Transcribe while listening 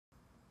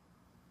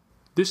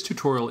This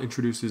tutorial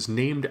introduces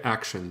named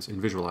actions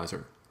in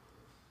Visualizer.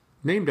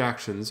 Named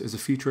actions is a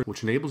feature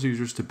which enables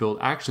users to build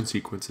action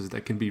sequences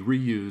that can be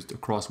reused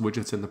across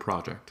widgets in the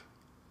project.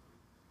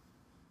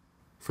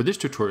 For this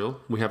tutorial,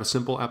 we have a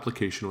simple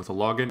application with a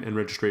login and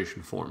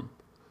registration form.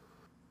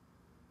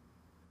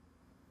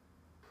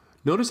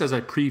 Notice as I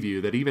preview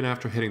that even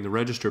after hitting the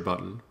register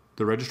button,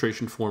 the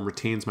registration form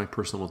retains my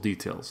personal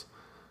details.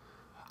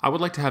 I would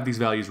like to have these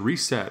values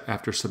reset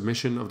after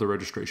submission of the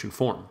registration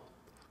form.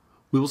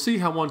 We will see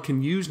how one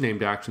can use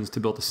named actions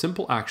to build a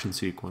simple action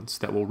sequence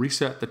that will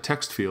reset the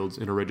text fields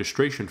in a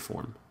registration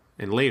form,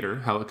 and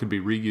later how it could be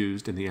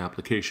reused in the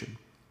application.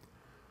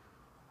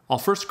 I'll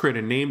first create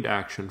a named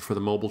action for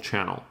the mobile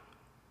channel.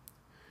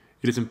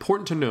 It is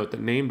important to note that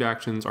named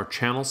actions are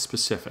channel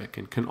specific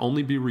and can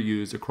only be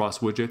reused across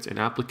widgets and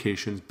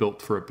applications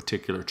built for a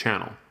particular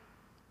channel.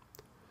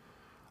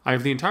 I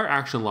have the entire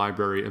action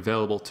library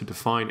available to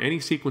define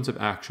any sequence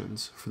of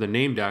actions for the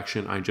named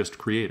action I just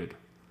created.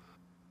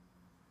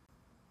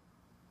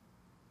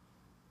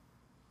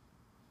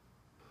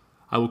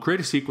 I will create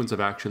a sequence of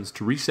actions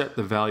to reset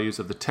the values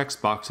of the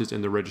text boxes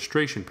in the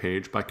registration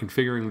page by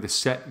configuring the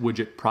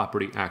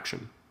setWidgetProperty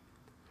action.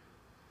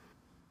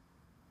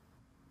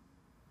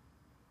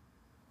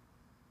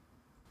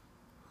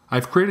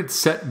 I've created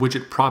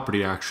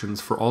setWidgetProperty actions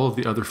for all of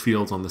the other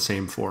fields on the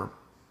same form.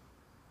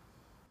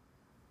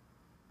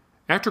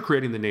 After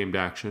creating the named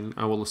action,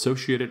 I will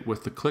associate it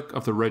with the click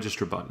of the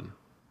register button.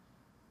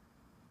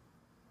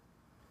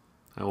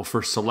 I will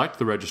first select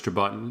the register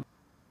button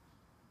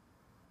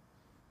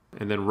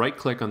and then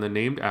right-click on the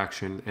named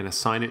action and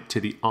assign it to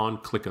the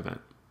onClick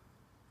event.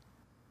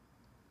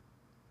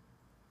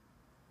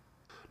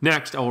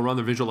 Next, I will run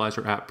the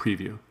Visualizer app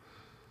preview.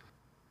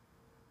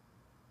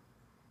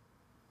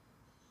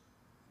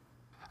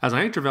 As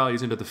I enter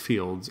values into the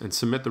fields and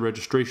submit the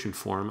registration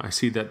form, I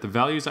see that the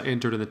values I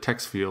entered in the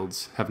text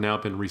fields have now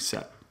been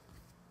reset.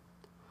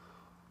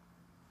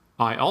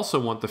 I also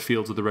want the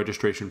fields of the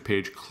registration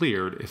page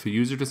cleared if a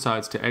user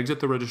decides to exit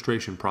the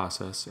registration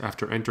process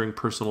after entering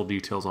personal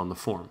details on the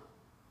form.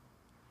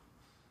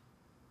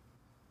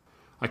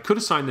 I could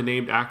assign the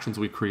named actions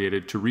we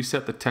created to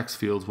reset the text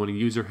fields when a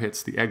user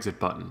hits the exit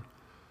button.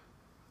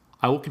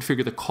 I will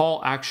configure the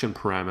call action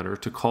parameter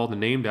to call the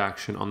named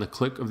action on the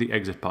click of the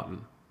exit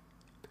button.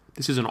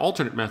 This is an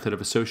alternate method of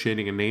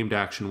associating a named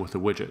action with a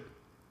widget.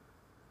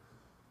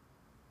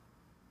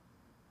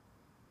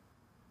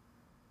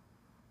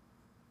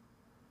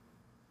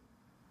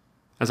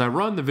 As I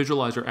run the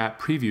Visualizer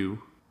app preview,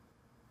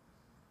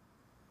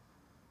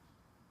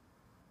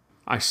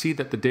 I see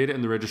that the data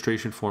in the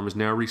registration form is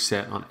now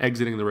reset on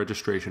exiting the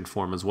registration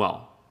form as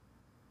well.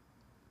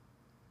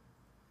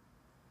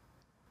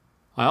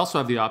 I also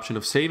have the option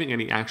of saving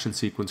any action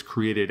sequence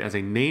created as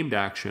a named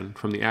action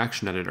from the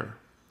action editor.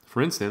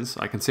 For instance,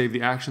 I can save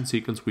the action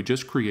sequence we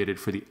just created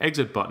for the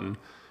exit button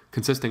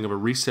consisting of a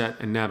reset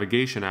and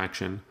navigation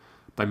action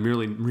by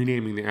merely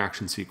renaming the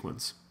action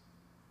sequence.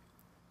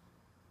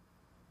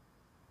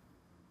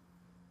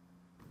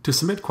 To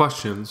submit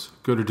questions,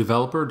 go to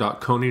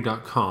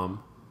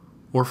developer.kony.com,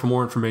 or for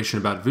more information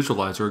about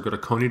Visualizer, go to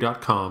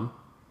kony.com,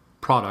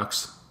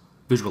 Products,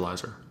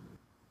 Visualizer.